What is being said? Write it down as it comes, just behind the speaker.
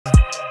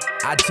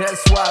I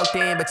just walked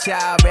in, but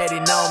y'all already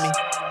know me.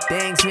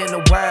 Things in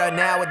the world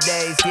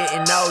nowadays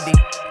getting oldie.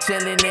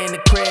 Chilling in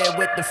the crib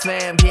with the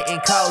fam, getting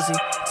cozy.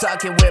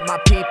 Talking with my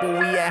people,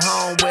 we at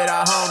home with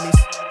our homies.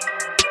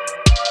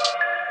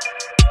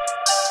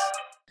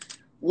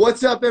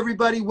 What's up,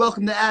 everybody?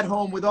 Welcome to At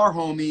Home with our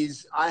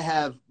homies. I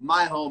have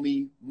my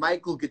homie,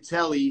 Michael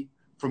Gutelli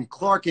from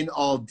Clark and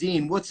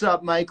Aldine. What's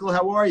up, Michael?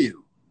 How are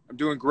you? I'm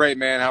doing great,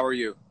 man. How are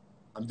you?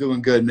 I'm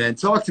doing good, man.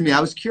 Talk to me.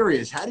 I was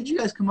curious. How did you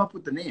guys come up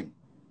with the name?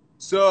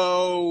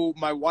 So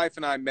my wife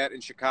and I met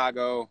in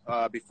Chicago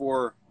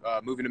before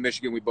moving to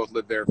Michigan. We both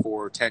lived there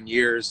for 10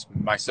 years,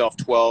 myself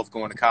 12,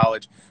 going to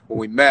college. When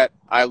we met,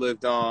 I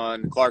lived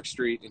on Clark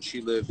Street and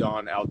she lived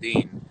on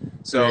Aldine.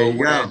 There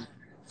you go.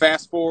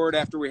 Fast forward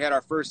after we had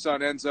our first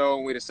son, Enzo,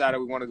 and we decided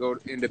we want to go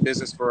into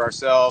business for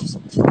ourselves.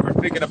 We were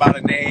thinking about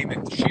a name,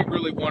 and she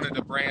really wanted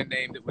a brand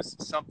name that was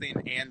something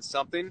and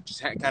something.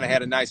 Just kind of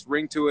had a nice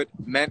ring to it,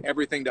 meant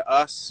everything to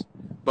us,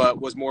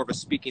 but was more of a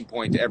speaking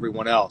point to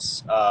everyone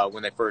else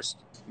when they first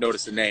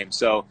noticed the name.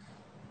 So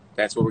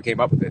that's where we came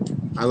up with it.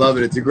 I love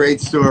it. It's a great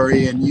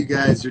story, and you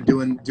guys are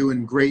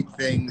doing great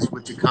things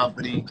with the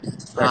company.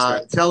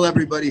 Tell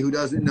everybody who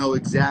doesn't know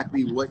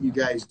exactly what you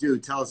guys do.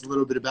 Tell us a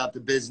little bit about the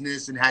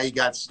business and how you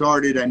got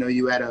started. I know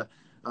you had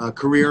a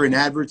career in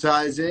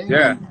advertising.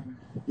 Yeah. And,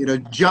 you know,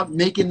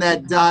 making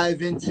that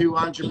dive into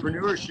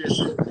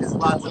entrepreneurship is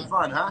lots of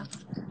fun, huh?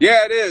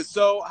 Yeah, it is.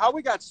 So how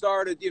we got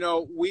started, you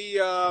know,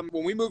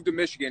 when we moved to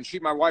Michigan,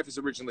 my wife is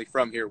originally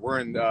from here. We're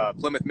in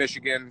Plymouth,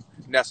 Michigan,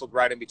 nestled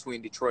right in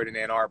between Detroit and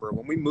Ann Arbor.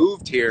 When we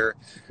moved here,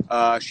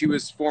 she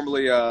was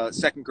formerly a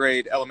second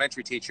grade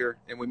elementary teacher,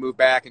 and we moved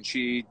back, and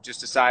she just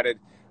decided,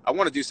 I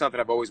want to do something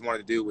I've always wanted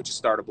to do, which is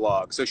start a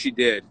blog. So she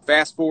did.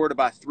 Fast forward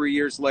about 3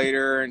 years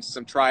later, and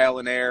some trial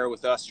and error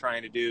with us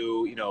trying to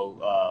do,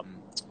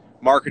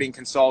 marketing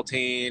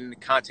consulting,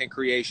 content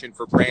creation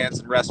for brands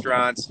and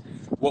restaurants.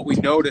 What we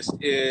noticed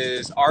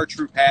is our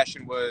true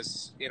passion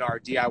was in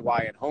our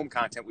DIY and home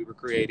content we were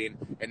creating,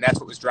 and that's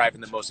what was driving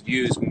the most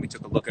views when we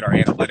took a look at our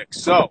analytics.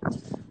 So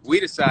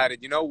we decided,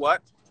 you know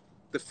what?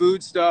 The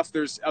food stuff,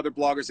 there's other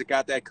bloggers that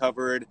got that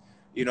covered.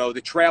 You know,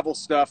 the travel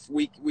stuff,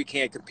 we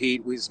can't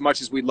compete. As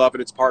much as we love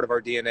it, it's part of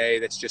our DNA.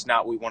 That's just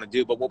not what we want to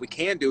do. But what we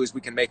can do is we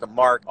can make a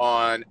mark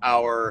on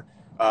our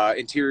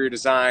interior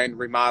design,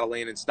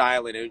 remodeling, and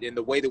styling. And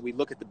the way that we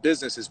look at the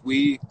business is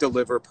we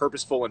deliver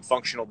purposeful and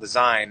functional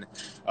design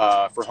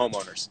for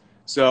homeowners.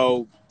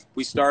 So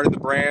we started the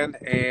brand,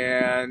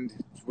 and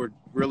we're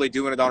really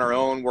doing it on our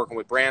own, working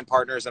with brand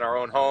partners in our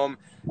own home.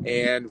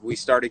 And we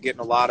started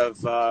getting a lot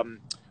of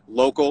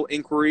local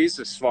inquiries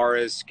as far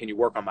as, can you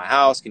work on my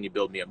house? Can you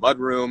build me a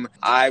mudroom?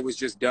 I was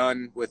just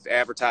done with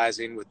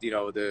advertising with,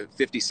 the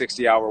 50,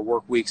 60-hour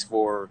work weeks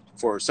for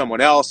someone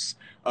else.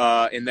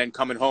 And then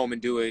coming home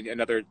and doing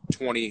another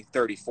 20,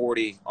 30,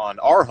 40 on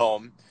our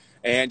home,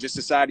 and just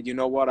decided, you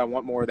know what, I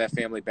want more of that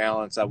family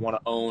balance. I want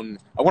to own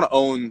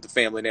the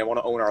family name. I want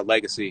to own our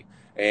legacy.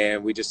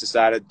 And we just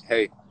decided,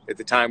 hey, at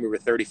the time we were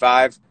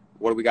 35,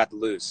 what do we got to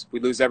lose? We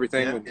lose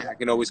everything. I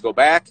can always go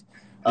back.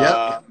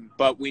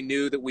 But we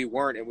knew that we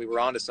weren't, and we were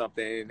onto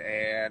something.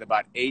 And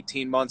about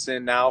 18 months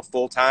in now,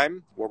 full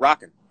time, we're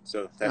rocking.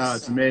 So that's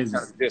it's amazing.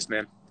 Kind of this,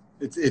 man.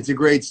 It's a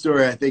great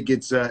story. I think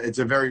it's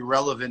a very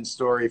relevant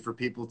story for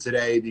people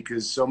today,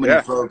 because so many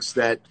folks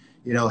that,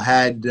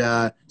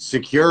 had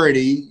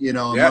security, a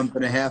month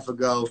and a half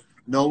ago,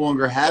 no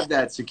longer have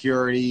that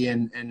security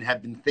and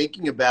have been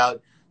thinking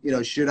about,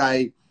 should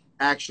I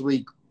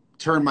actually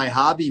turn my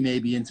hobby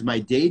maybe into my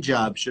day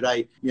job? Should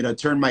I,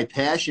 turn my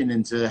passion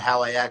into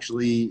how I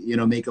actually,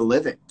 make a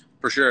living?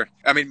 For sure.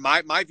 I mean,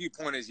 my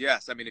viewpoint is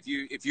yes. I mean,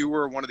 if you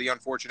were one of the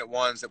unfortunate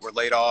ones that were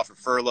laid off or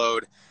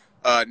furloughed,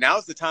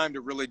 now's the time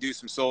to really do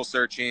some soul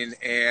searching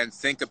and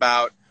think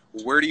about,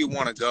 where do you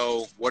want to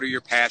go? What are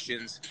your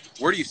passions?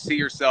 Where do you see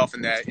yourself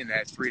in that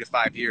 3 to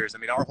 5 years? I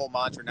mean, our whole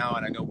mantra now,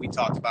 and I know we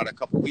talked about it a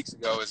couple of weeks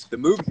ago, is the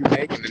moves you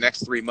make in the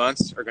next 3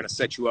 months are going to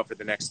set you up for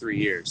the next 3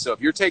 years. So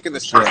if you're taking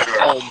this time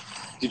home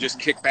to just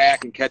kick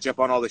back and catch up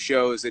on all the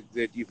shows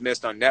that you've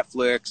missed on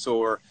Netflix,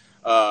 or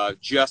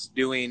just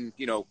doing,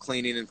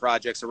 cleaning and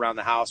projects around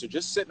the house, or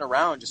just sitting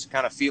around, just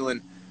kind of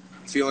feeling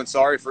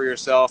sorry for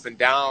yourself and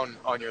down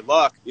on your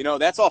luck,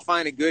 that's all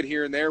fine and good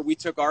here and there. We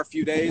took our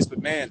few days,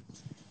 but man,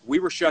 we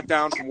were shut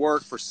down from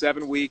work for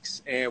 7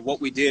 weeks. And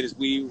what we did is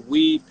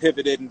we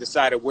pivoted and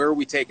decided, where are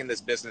we taking this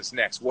business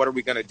next? What are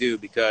we going to do?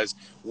 Because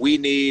we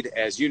need,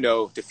 as you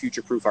know, to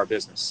future-proof our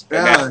business.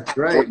 That's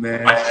right,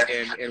 man.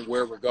 And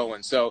where we're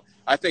going. So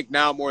I think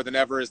now more than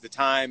ever is the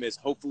time is,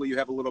 hopefully you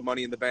have a little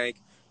money in the bank.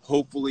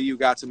 Hopefully you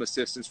got some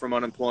assistance from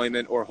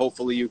unemployment, or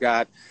hopefully you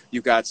got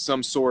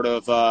some sort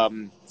of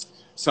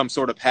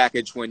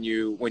package when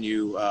you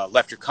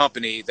left your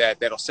company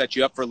that'll set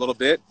you up for a little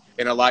bit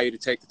and allow you to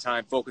take the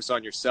time, focus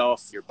on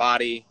yourself, your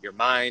body, your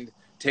mind,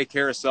 take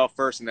care of self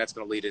first, and that's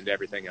going to lead into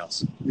everything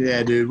else.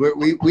 Yeah, dude,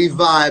 we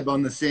vibe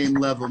on the same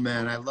level,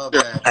 man. I love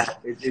that.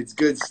 It's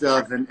good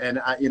stuff, and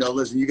I,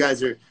 listen, you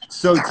guys are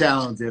so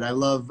talented. I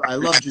love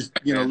just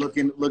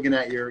looking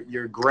at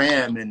your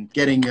gram and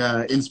getting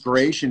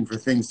inspiration for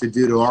things to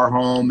do to our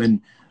home.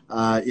 And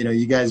You know,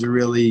 you guys are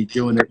really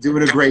doing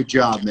a great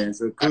job, man.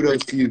 So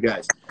kudos to you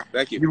guys.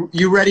 Thank you.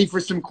 You ready for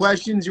some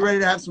questions? You ready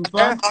to have some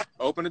fun? Yeah.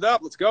 Open it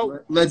up. Let's go.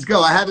 Let's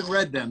go. I haven't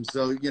read them,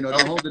 so, you know,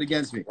 don't hold it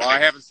against me. Well, I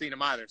haven't seen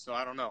them either, so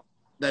I don't know.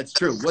 That's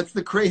true. What's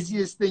the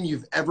craziest thing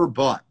you've ever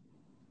bought?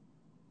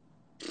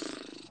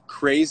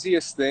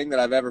 Craziest thing that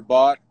I've ever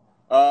bought?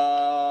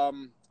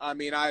 I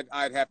mean,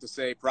 I'd have to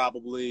say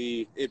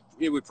probably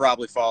it would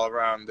probably fall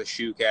around the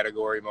shoe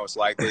category most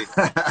likely.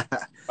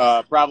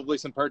 Probably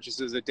some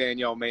purchases that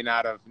Danielle may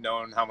not have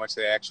known how much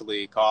they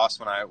actually cost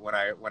when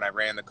I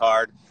ran the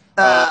card.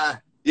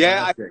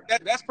 Yeah,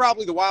 that's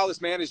probably the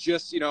wildest, man. Is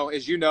just, you know,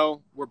 as you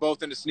know, we're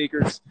both into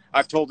sneakers.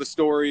 I've told the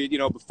story, you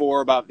know,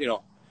 before about, you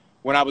know,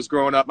 when I was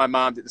growing up, my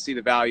mom didn't see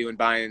the value in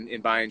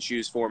buying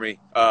shoes for me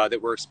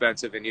that were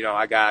expensive, and, you know,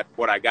 I got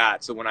what I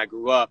got. So when I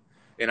grew up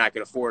and I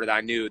could afford it,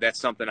 I knew that's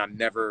something I'm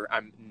never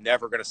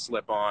going to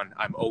slip on.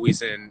 I'm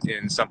always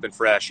in something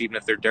fresh, even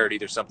if they're dirty.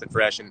 There's something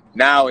fresh. And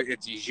now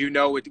it's, you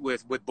know,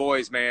 with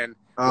boys, man.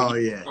 Oh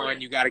yeah.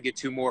 And you got to get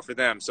two more for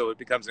them, so it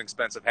becomes an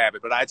expensive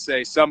habit. But I'd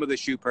say some of the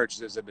shoe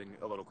purchases have been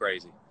a little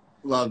crazy.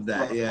 Love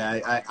that.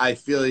 Yeah, I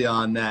feel you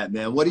on that,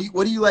 man. What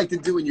do you like to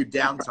do in your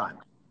downtime?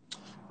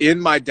 In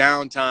my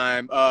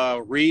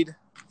downtime, read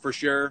for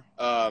sure.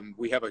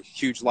 We have a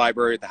huge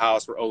library at the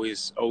house. We're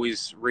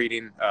always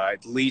reading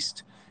at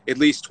least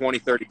 20,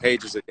 30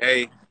 pages a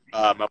day.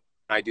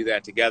 I do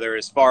that together.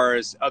 As far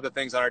as other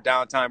things on our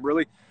downtime,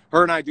 really,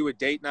 her and I do a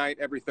date night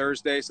every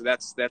Thursday. So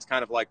that's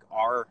kind of like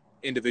our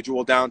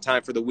individual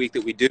downtime for the week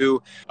that we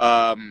do.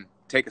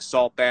 Take a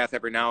salt bath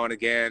every now and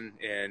again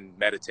and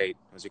meditate.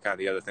 Those are kind of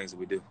the other things that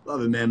we do.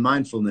 Love it, man.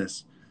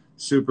 Mindfulness,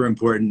 super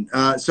important.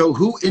 So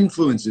who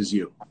influences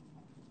you?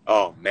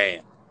 Oh,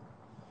 man.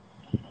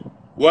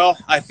 Well,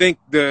 I think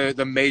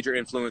the major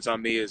influence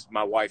on me is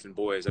my wife and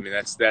boys. I mean,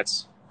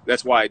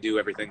 that's why I do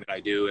everything that I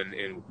do,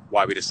 and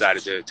why we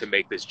decided to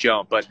make this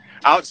jump. But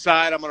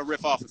outside, I'm going to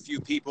riff off a few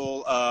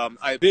people.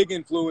 A big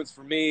influence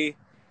for me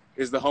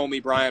is the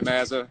homie Brian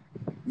Mazza.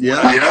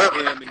 Yeah. When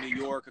I met him in New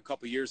York a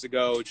couple years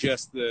ago,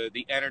 just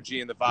the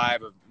energy and the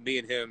vibe of me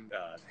and him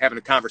having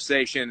a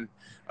conversation,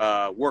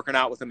 working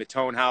out with him at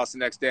Tone House the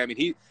next day. I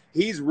mean,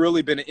 he's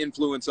really been an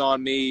influence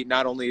on me,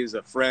 not only as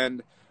a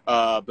friend,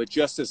 but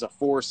just as a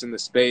force in the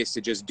space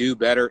to just do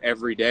better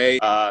every day.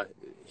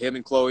 Him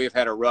and Chloe have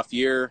had a rough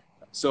year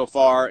so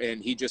far,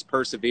 and he just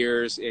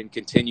perseveres and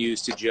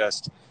continues to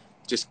just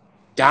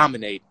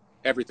dominate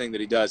everything that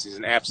he does. He's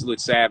an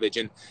absolute savage,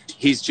 and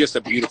he's just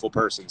a beautiful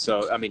person.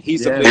 So, I mean,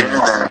 he's a big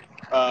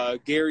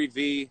Gary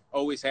V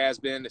always has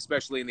been,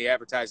 especially in the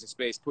advertising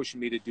space,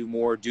 pushing me to do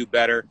more, do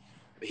better.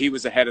 He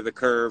was ahead of the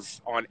curve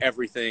on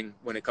everything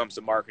when it comes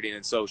to marketing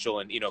and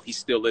social, and, you know, he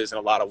still is in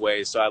a lot of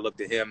ways. So I looked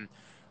at him.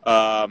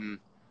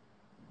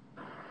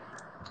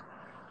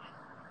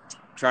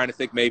 Trying to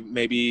think,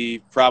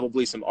 maybe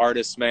probably some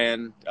artists,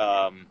 man.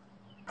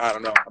 I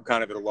don't know. I'm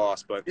kind of at a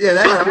loss, but yeah,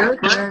 that's good,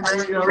 man.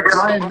 You know,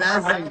 Brian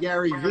Mazza and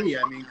Gary V.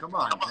 I mean, come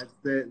on,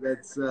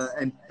 that's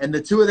and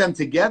the two of them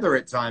together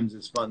at times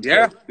is fun.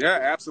 Yeah, too. yeah,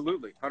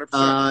 absolutely,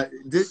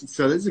 100%.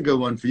 So this is a good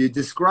one for you.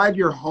 Describe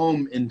your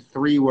home in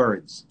 3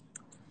 words.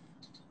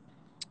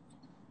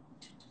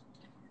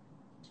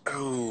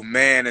 Oh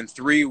man, in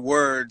 3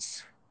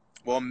 words.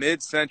 Well,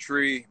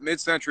 mid-century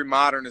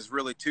modern is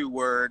really 2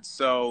 words.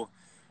 So,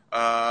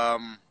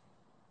 I'm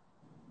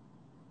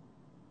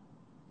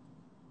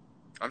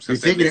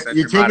just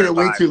you're taking it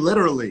way too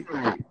literally.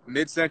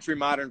 Mid-century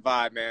modern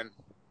vibe, man.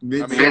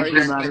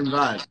 Mid-century modern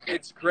vibe.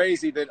 It's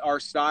crazy that our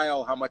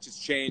style, how much it's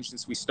changed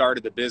since we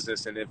started the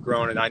business and have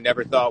grown. And I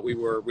never thought we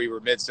were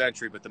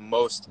mid-century, but the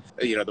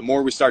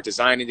more we start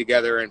designing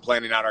together and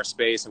planning out our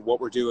space and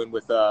what we're doing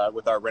with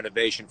our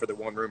renovation for the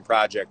one-room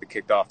project that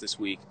kicked off this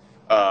week.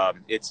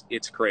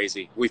 It's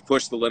crazy. We've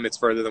pushed the limits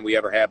further than we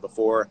ever have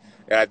before.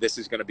 This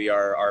is going to be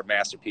our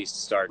masterpiece to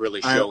start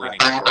really showing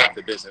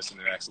the business in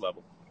the next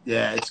level.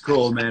 Yeah, it's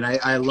cool, man.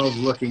 I love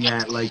looking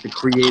at like the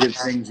creative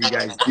things you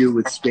guys do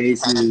with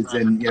spaces,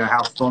 and you know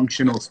how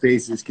functional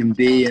spaces can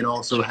be, and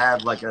also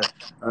have like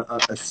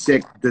a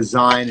sick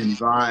design and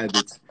vibe.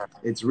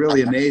 It's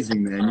really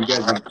amazing, man. You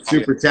guys are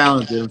super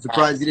talented. I'm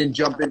surprised you didn't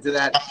jump into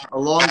that a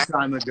long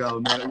time ago,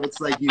 man. It looks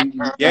like you're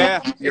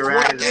at it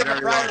a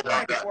very long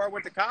time. Before I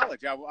went to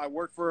college, I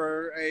worked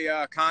for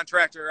a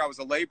contractor. I was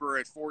a laborer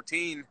at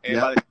 14,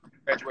 and Yep. by the time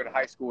I graduated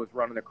high school, was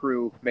running a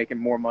crew, making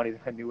more money than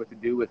I knew what to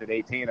do with at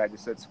 18. I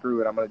just said,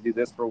 screw it, I'm going to do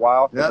this for a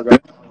while.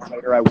 Yep.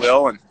 Later I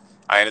will, and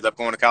I ended up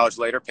going to college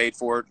later, paid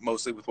for it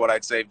mostly with what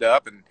I'd saved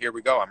up, and here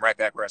we go. I'm right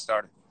back where I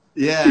started.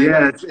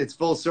 Yeah. It's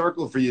full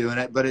circle for you,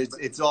 but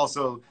it's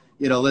also,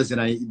 you know,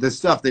 listen, the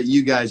stuff that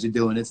you guys are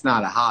doing, it's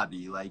not a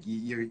hobby. Like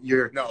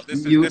you're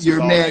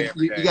man.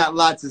 You got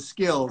lots of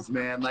skills,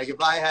 man. Like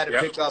if I had to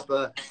pick up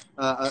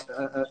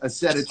a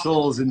set of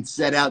tools and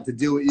set out to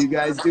do what you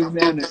guys do,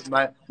 man,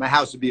 my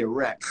house would be a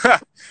wreck.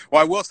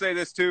 Well, I will say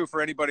this too,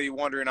 for anybody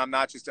wondering, I'm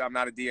not a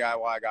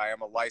DIY guy.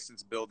 I'm a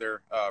licensed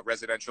builder,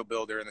 residential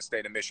builder in the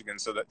state of Michigan.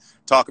 So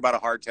talk about a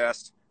hard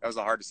test. That was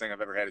the hardest thing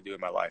I've ever had to do in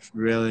my life.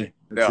 Really?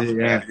 That's it,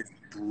 yeah. Man, it's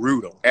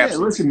brutal. Hey,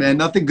 listen, man,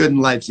 nothing good in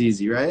life's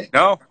easy, right?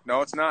 No,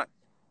 it's not.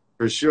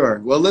 For sure.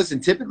 Well, listen,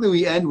 typically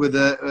we end with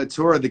a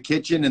tour of the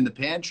kitchen and the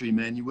pantry,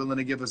 man. You willing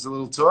to give us a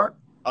little tour?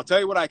 I'll tell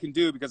you what I can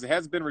do because it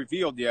hasn't been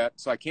revealed yet,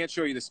 so I can't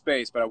show you the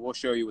space, but I will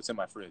show you what's in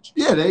my fridge.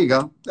 Yeah, there you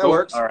go. That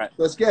works. All right.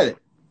 Let's get it.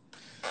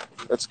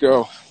 Let's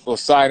go. A little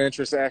side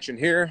interest action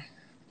here.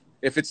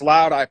 If it's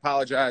loud, I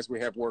apologize. We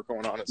have work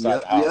going on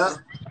inside the house.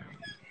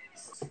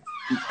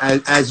 Yeah.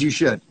 As you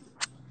should.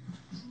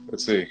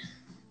 Let's see.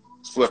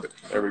 Let's flip it.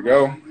 There we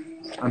go.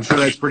 I'm sure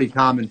that's pretty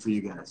common for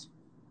you guys.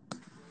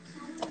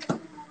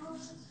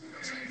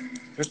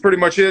 That's pretty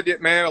much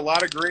it, man. A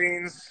lot of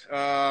greens.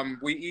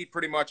 We eat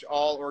pretty much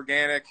all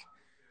organic.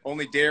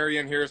 Only dairy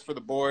in here is for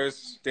the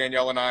boys.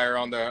 Danielle and I are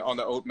on the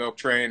oat milk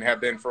train, have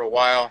been for a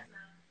while.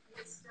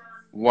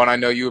 One I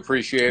know you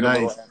appreciate, nice.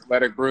 A little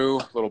athletic brew,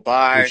 a little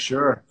buy. For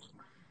sure.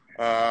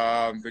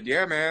 But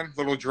yeah, man,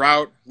 little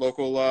drought,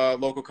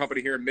 local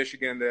company here in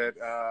Michigan that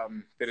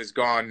has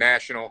gone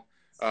national.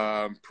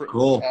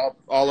 Cool.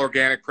 All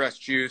organic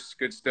pressed juice,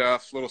 good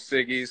stuff, little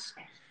ciggies.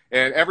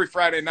 And every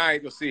Friday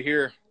night, you'll see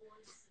here,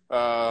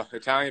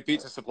 Italian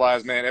Pizza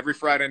Supplies, man. Every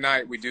Friday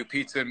night we do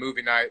pizza and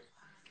movie night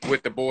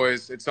with the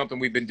boys. It's something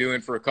we've been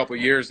doing for a couple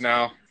years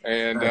now,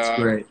 and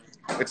that's great.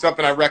 It's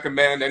something I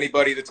recommend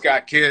anybody that's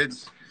got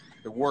kids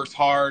that works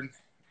hard,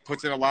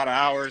 puts in a lot of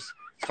hours.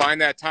 Find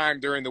that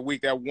time during the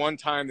week, that one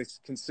time that's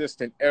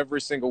consistent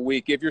every single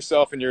week. Give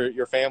yourself and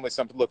your family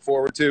something to look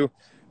forward to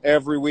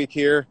every week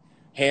here.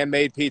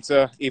 Handmade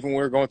pizza. Even when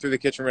we were going through the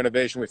kitchen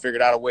renovation, we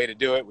figured out a way to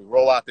do it. We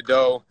roll out the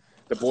dough.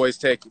 The boys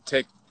take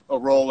a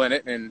role in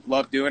it and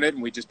love doing it,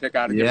 and we just pick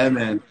out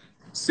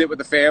sit with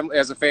the family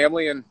as a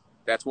family, and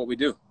that's what we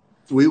do.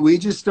 We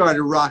just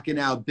started rocking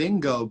out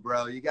bingo,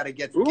 bro. You got to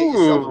get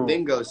yourself a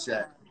bingo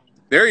set.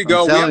 There you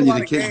go. We have a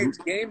lot of kids. Games.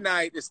 Game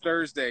night is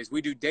Thursdays.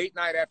 We do date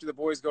night after the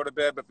boys go to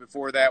bed, but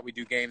before that, we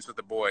do games with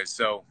the boys.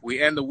 So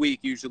we end the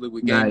week usually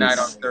with game night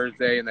on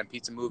Thursday, and then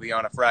pizza movie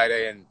on a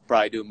Friday, and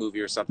probably do a movie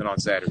or something on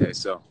Saturday.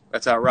 So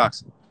that's how it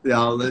rocks.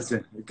 Yeah,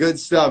 listen, good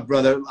stuff,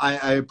 brother.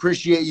 I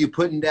appreciate you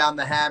putting down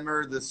the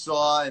hammer, the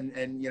saw, and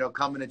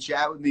coming to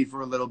chat with me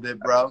for a little bit,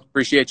 bro.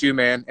 Appreciate you,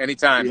 man.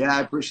 Anytime. Yeah, I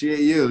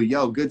appreciate you.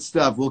 Yo, good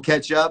stuff. We'll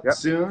catch up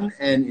soon,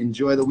 and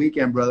enjoy the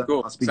weekend, brother.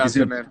 Cool. I'll speak Sounds to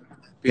you soon, good, man.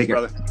 Peace,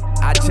 brother.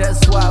 I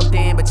just walked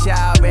in, but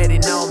y'all already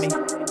know me.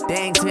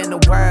 Things in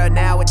the world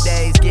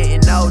nowadays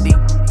getting oldie.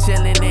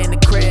 Chilling in the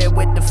crib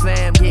with the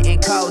fam, getting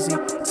cozy.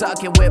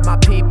 Talking with my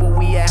people,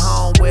 we at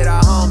home with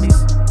our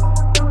homies.